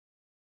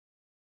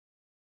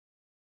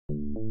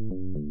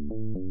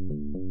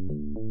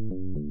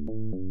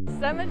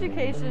STEM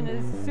education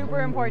is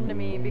super important to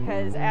me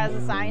because as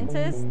a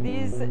scientist,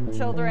 these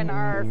children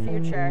are our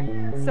future.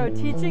 So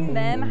teaching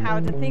them how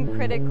to think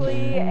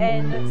critically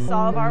and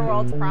solve our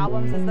world's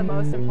problems is the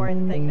most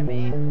important thing to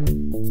me.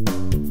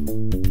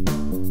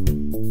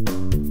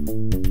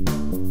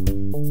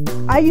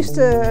 I used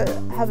to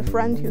have a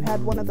friend who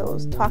had one of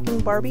those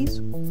talking Barbies,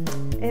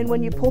 and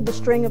when you pulled the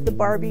string of the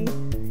Barbie,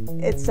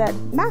 it said,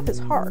 "Math is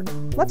hard.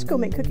 Let's go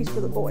make cookies for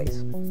the boys."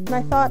 And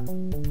I thought,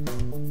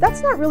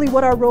 that's not really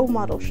what our role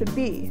model should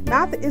be.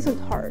 Math isn't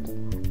hard.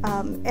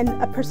 And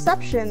a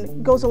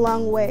perception goes a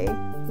long way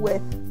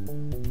with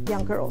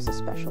young girls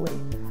especially.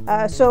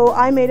 So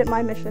I made it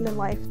my mission in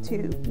life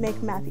to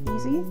make math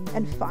easy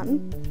and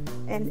fun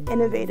and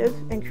innovative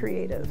and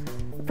creative.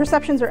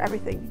 Perceptions are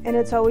everything, and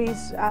it's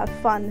always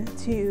fun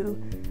to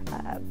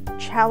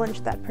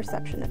challenge that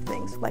perception of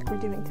things like we're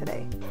doing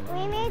today.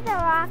 We made the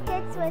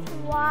rockets with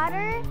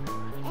water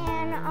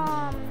and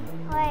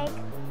like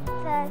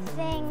the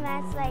thing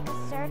that's like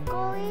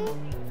circle-y,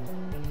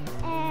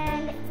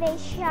 and they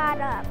shot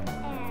up,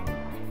 and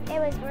it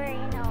was very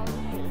easy.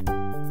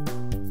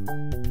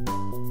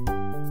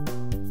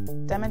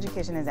 STEM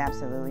education is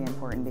absolutely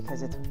important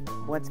because it's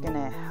what's going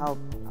to help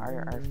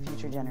our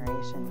future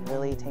generation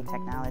really take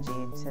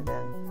technology to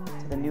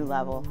the new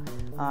level.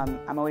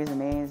 I'm always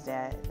amazed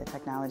at the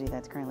technology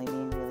that's currently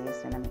being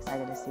released, and I'm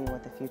excited to see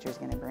what the future is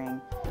going to bring.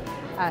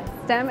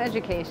 STEM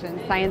education,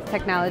 science,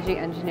 technology,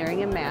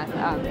 engineering, and math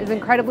is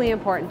incredibly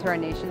important to our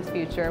nation's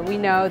future. We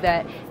know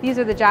that these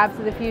are the jobs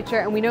of the future,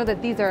 and we know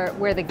that these are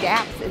where the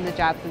gaps in the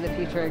jobs of the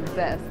future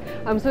exist.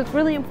 So it's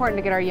really important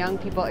to get our young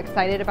people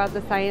excited about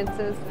the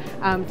sciences,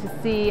 to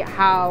see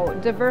how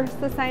diverse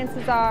the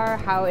sciences are,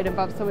 how it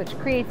involves so much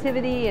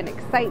creativity and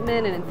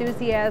excitement and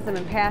enthusiasm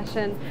and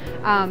passion.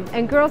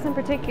 And girls in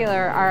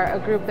particular are a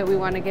group that we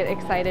want to get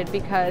excited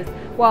because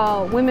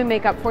while women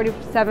make up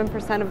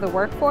 47% of the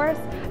workforce,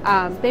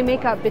 they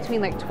make up between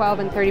like 12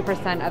 and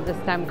 30% of the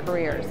STEM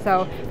careers.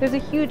 So there's a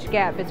huge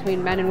gap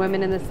between men and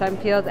women in the STEM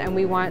field, and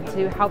we want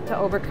to help to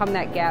overcome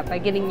that gap by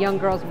getting young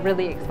girls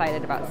really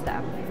excited about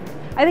STEM.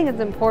 I think it's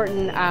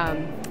important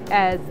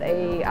as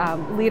a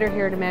leader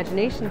here at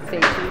Imagination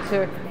Station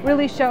to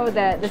really show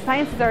that the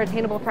sciences are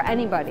attainable for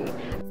anybody.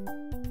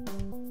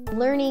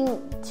 Learning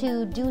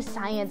to do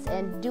science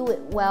and do it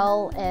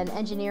well and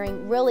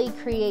engineering really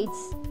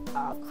creates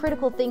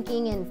critical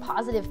thinking and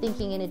positive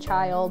thinking in a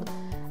child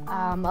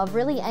of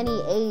really any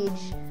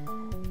age,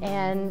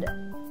 and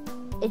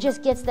it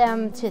just gets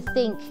them to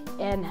think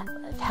and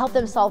help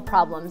them solve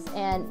problems,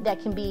 and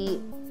that can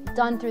be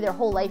done through their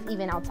whole life,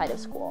 even outside of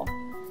school.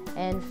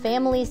 And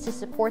families to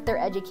support their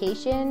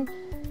education,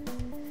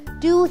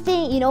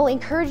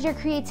 encourage their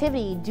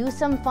creativity, do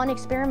some fun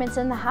experiments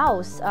in the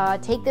house,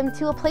 take them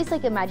to a place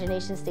like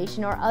Imagination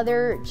Station or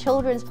other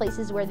children's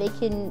places where they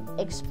can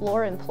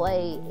explore and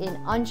play in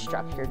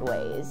unstructured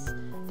ways.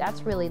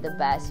 That's really the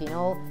best,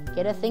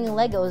 get a thing of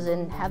Legos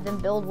and have them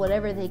build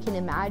whatever they can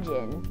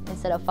imagine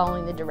instead of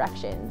following the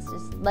directions.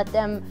 Just let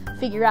them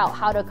figure out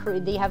how to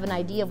create. They have an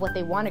idea of what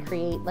they want to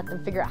create, let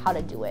them figure out how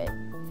to do it.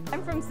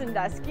 I'm from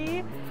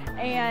Sandusky,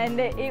 and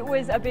it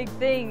was a big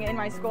thing in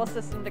my school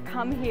system to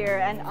come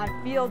here and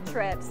on field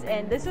trips,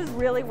 and this is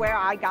really where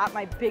I got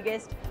my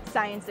biggest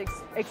science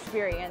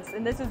experience,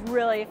 and this is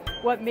really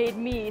what made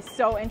me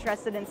so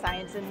interested in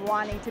science and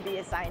wanting to be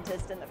a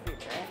scientist in the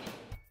future.